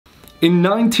In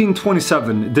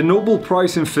 1927, the Nobel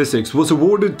Prize in Physics was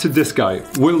awarded to this guy,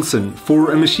 Wilson, for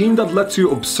a machine that lets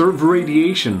you observe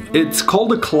radiation. It's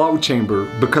called a cloud chamber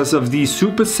because of the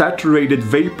supersaturated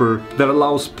vapor that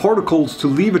allows particles to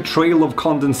leave a trail of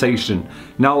condensation.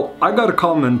 Now, I got a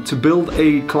comment to build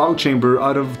a cloud chamber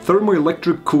out of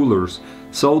thermoelectric coolers,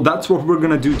 so that's what we're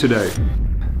gonna do today.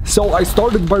 So I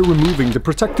started by removing the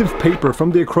protective paper from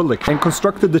the acrylic and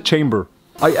constructed the chamber.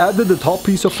 I added the top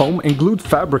piece of foam and glued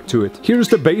fabric to it. Here's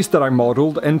the base that I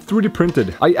modeled and 3D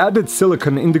printed. I added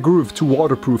silicone in the groove to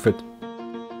waterproof it.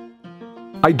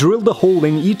 I drilled a hole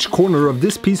in each corner of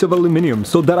this piece of aluminum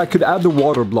so that I could add the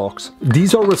water blocks.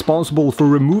 These are responsible for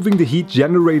removing the heat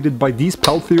generated by these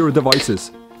Peltier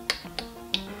devices.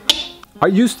 I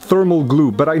used thermal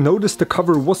glue, but I noticed the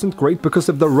cover wasn't great because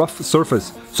of the rough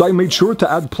surface, so I made sure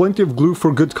to add plenty of glue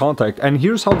for good contact, and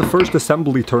here's how the first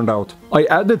assembly turned out. I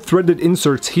added threaded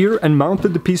inserts here and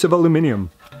mounted the piece of aluminum.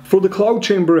 For the cloud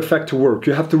chamber effect to work,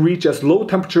 you have to reach as low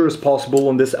temperature as possible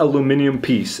on this aluminum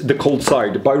piece, the cold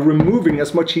side, by removing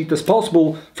as much heat as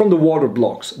possible from the water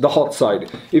blocks, the hot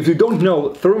side. If you don't know,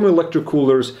 thermoelectric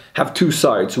coolers have two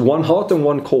sides, one hot and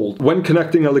one cold. When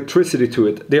connecting electricity to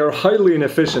it, they are highly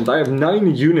inefficient. I have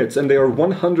 9 units and they are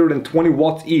 120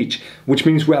 watts each, which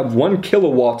means we have 1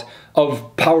 kilowatt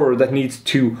of power that needs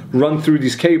to run through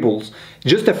these cables.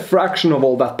 Just a fraction of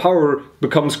all that power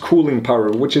becomes cooling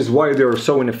power, which is why they are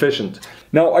so inefficient.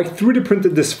 Now, I 3D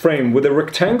printed this frame with a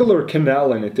rectangular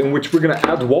canal in it, in which we're going to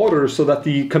add water so that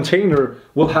the container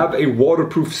will have a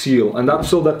waterproof seal, and that's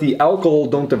so that the alcohol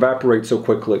don't evaporate so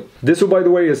quickly. This, by the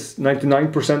way, is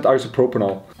 99%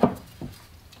 isopropanol.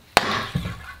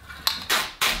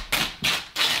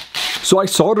 So I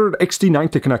soldered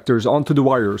XT90 connectors onto the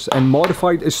wires and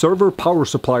modified a server power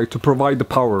supply to provide the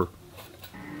power.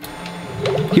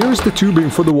 Here's the tubing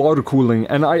for the water cooling,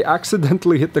 and I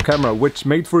accidentally hit the camera, which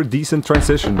made for a decent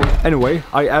transition. Anyway,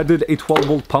 I added a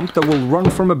 12-volt pump that will run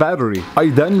from a battery. I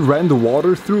then ran the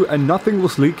water through and nothing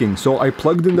was leaking, so I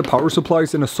plugged in the power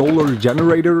supplies in a solar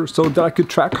generator so that I could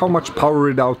track how much power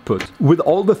it output. With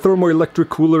all the thermoelectric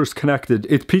coolers connected,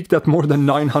 it peaked at more than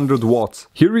 900 watts.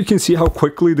 Here you can see how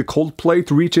quickly the cold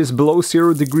plate reaches below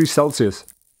 0 degrees Celsius.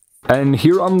 And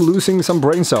here I'm losing some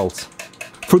brain cells.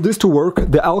 For this to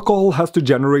work, the alcohol has to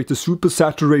generate a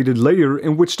supersaturated layer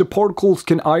in which the particles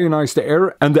can ionize the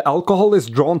air, and the alcohol is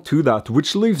drawn to that,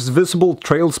 which leaves visible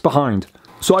trails behind.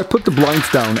 So I put the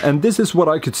blinds down, and this is what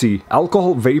I could see.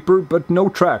 Alcohol vapor, but no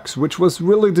tracks, which was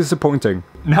really disappointing.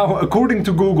 Now, according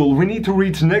to Google, we need to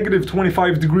reach negative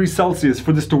 25 degrees Celsius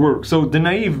for this to work. So the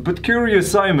naive but curious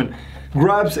Simon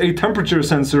grabs a temperature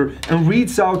sensor and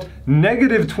reads out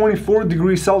negative 24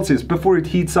 degrees Celsius before it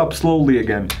heats up slowly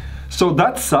again. So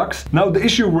that sucks. Now the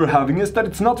issue we're having is that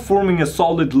it's not forming a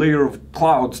solid layer of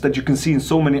clouds that you can see in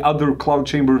so many other cloud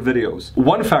chamber videos.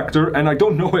 One factor, and I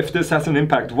don't know if this has an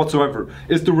impact whatsoever,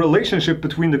 is the relationship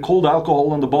between the cold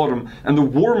alcohol on the bottom and the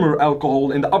warmer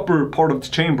alcohol in the upper part of the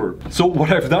chamber. So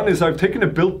what I've done is I've taken a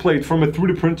build plate from a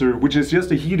 3D printer, which is just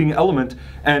a heating element,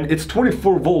 and it's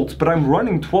 24 volts, but I'm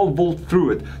running 12 volts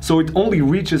through it, so it only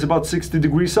reaches about 60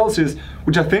 degrees Celsius,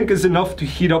 which I think is enough to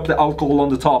heat up the alcohol on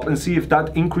the top and see if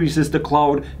that increases the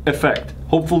cloud effect.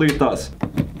 Hopefully it does.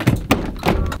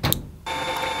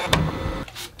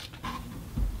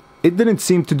 It didn't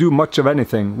seem to do much of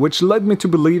anything, which led me to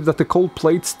believe that the cold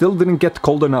plate still didn't get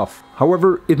cold enough.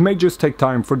 However, it may just take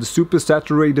time for the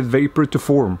supersaturated vapor to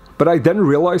form. But I then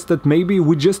realized that maybe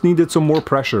we just needed some more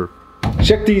pressure.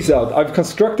 Check these out. I've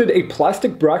constructed a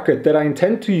plastic bracket that I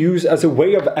intend to use as a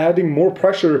way of adding more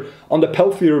pressure on the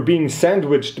Peltier being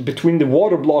sandwiched between the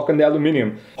water block and the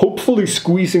aluminum, hopefully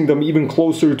squeezing them even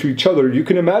closer to each other. You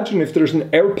can imagine if there's an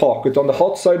air pocket on the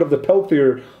hot side of the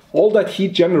Peltier, all that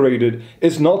heat generated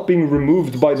is not being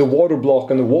removed by the water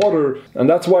block and the water, and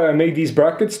that's why I made these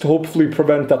brackets, to hopefully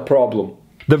prevent that problem.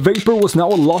 The vapor was now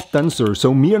a lot denser,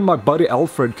 so me and my buddy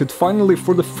Alfred could finally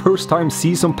for the first time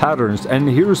see some patterns, and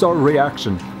here's our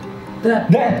reaction. Där!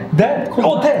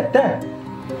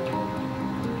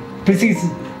 Precis!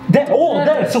 Där!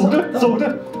 Där! Såg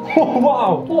du?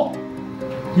 Wow!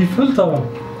 Det är fullt av dem.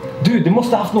 Du, det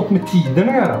måste ha haft något med tiden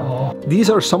att göra.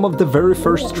 These are some of the very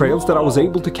first trails that I was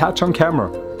able to catch on camera.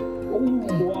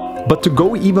 But to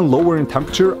go even lower in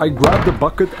temperature, I grabbed a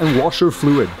bucket and washer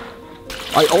fluid.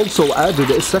 I also added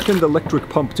a second electric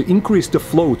pump to increase the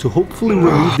flow to hopefully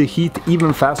remove the heat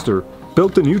even faster.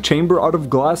 Built a new chamber out of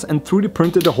glass and 3D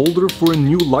printed a holder for a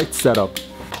new light setup.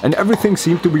 And everything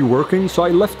seemed to be working, so I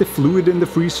left the fluid in the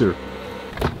freezer.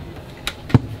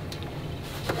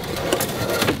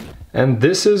 And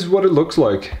this is what it looks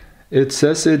like. It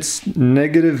says it's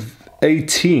negative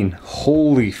 18.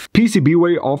 Holy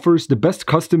PCBWay offers the best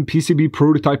custom PCB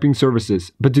prototyping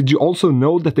services, but did you also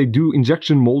know that they do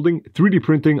injection molding, 3D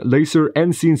printing, laser,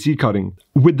 and CNC cutting?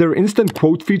 With their instant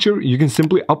quote feature, you can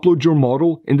simply upload your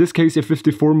model, in this case a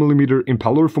 54mm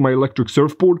impeller for my electric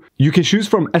surfboard. You can choose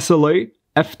from SLA,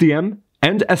 FDM,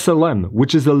 and SLM,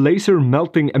 which is a laser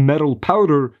melting a metal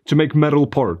powder to make metal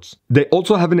parts. They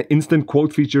also have an instant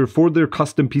quote feature for their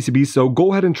custom PCBs, so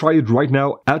go ahead and try it right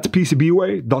now at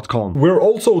PCBWay.com. We're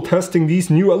also testing these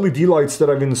new LED lights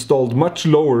that I've installed much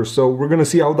lower, so we're gonna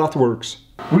see how that works.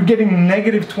 We're getting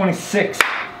 -26.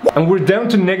 And we're down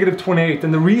to -28,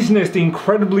 and the reason is the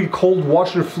incredibly cold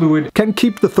washer fluid can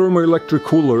keep the thermoelectric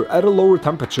cooler at a lower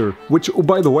temperature, which, oh,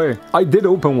 by the way, I did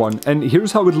open one, and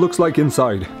here's how it looks like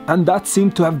inside. And that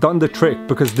seemed to have done the trick,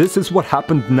 because this is what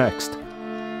happened next.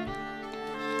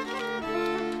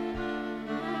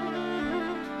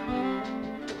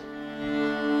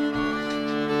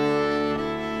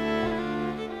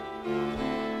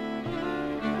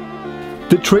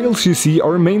 The trails you see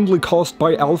are mainly caused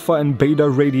by alpha and beta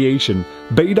radiation.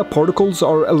 Beta particles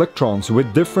are electrons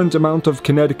with different amount of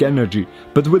kinetic energy,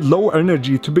 but with low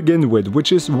energy to begin with,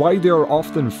 which is why they are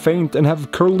often faint and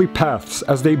have curly paths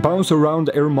as they bounce around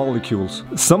air molecules.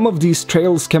 Some of these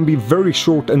trails can be very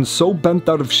short and so bent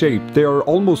out of shape they are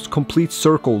almost complete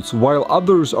circles, while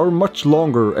others are much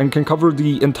longer and can cover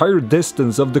the entire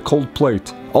distance of the cold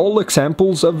plate. All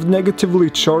examples of negatively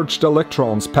charged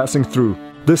electrons passing through.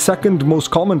 The second most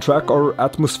common track are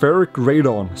atmospheric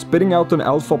radon, spitting out an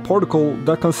alpha particle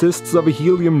that consists of a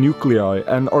helium nuclei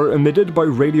and are emitted by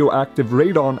radioactive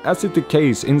radon as it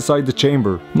decays inside the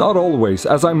chamber. Not always,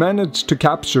 as I managed to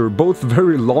capture both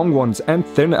very long ones and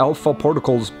thin alpha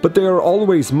particles, but they are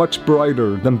always much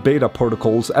brighter than beta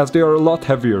particles as they are a lot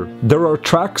heavier. There are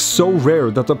tracks so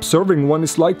rare that observing one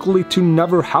is likely to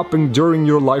never happen during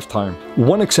your lifetime.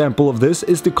 One example of this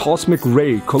is the cosmic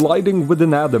ray colliding with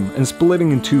an atom and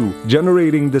splitting in two,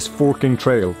 generating this forking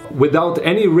trail. Without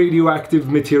any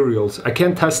radioactive materials, I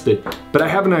can't test it, but I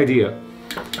have an idea.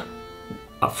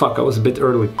 Ah, fuck, I was a bit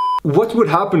early. What would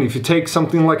happen if you take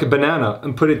something like a banana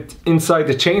and put it inside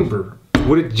the chamber?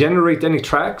 Would it generate any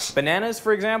tracks? Bananas,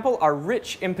 for example, are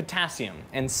rich in potassium,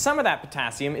 and some of that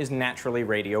potassium is naturally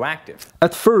radioactive.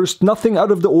 At first, nothing out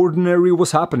of the ordinary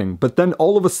was happening, but then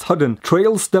all of a sudden,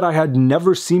 trails that I had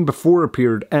never seen before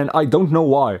appeared, and I don't know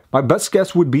why. My best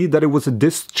guess would be that it was a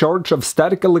discharge of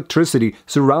static electricity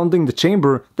surrounding the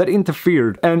chamber that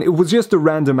interfered, and it was just a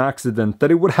random accident that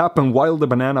it would happen while the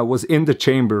banana was in the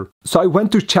chamber. So I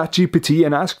went to ChatGPT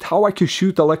and asked how I could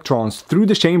shoot electrons through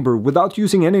the chamber without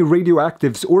using any radioactives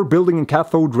or building a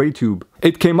cathode ray tube.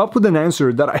 It came up with an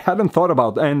answer that I hadn't thought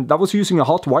about, and that was using a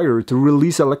hot wire to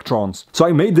release electrons. So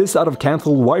I made this out of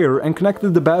candle wire and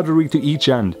connected the battery to each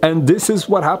end. And this is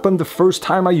what happened the first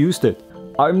time I used it.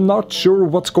 I'm not sure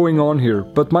what's going on here,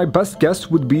 but my best guess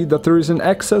would be that there is an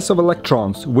excess of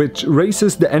electrons, which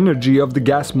raises the energy of the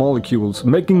gas molecules,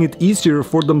 making it easier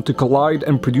for them to collide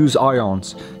and produce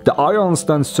ions. The ions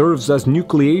then serves as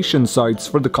nucleation sites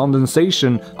for the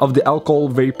condensation of the alcohol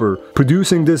vapor,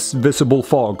 producing this visible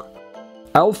fog.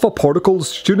 Alpha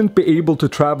particles shouldn't be able to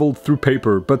travel through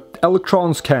paper, but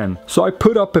electrons can. So I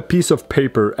put up a piece of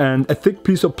paper and a thick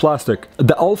piece of plastic.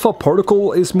 The alpha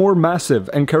particle is more massive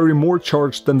and carry more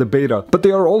charge than the beta, but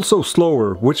they are also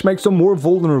slower, which makes them more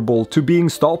vulnerable to being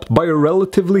stopped by a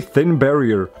relatively thin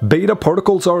barrier. Beta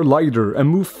particles are lighter and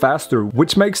move faster,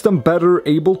 which makes them better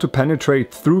able to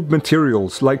penetrate through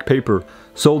materials like paper.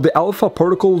 So the alpha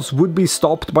particles would be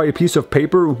stopped by a piece of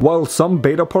paper, while some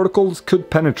beta particles could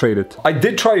penetrate it. I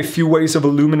did try a few ways of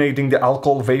illuminating the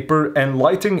alcohol vapor, and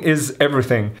lighting is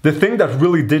everything. The thing that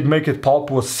really did make it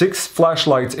pop was 6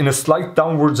 flashlights in a slight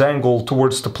downwards angle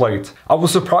towards the plate. I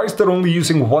was surprised that only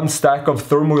using one stack of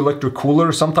thermoelectric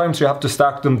cooler, sometimes you have to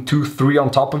stack them 2-3 on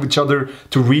top of each other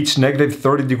to reach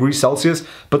 -30°C,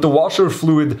 but the washer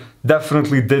fluid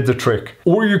definitely did the trick.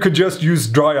 Or you could just use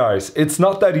dry ice. It's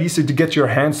not that easy to get your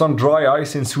hands on dry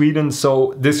ice in Sweden,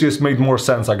 so this just made more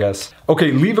sense, I guess.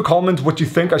 Okay, leave a comment what you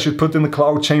think I should put in the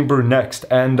cloud chamber next,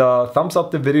 and thumbs up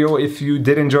the video if you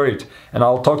did enjoy it. And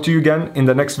I'll talk to you again in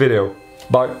the next video.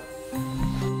 Bye.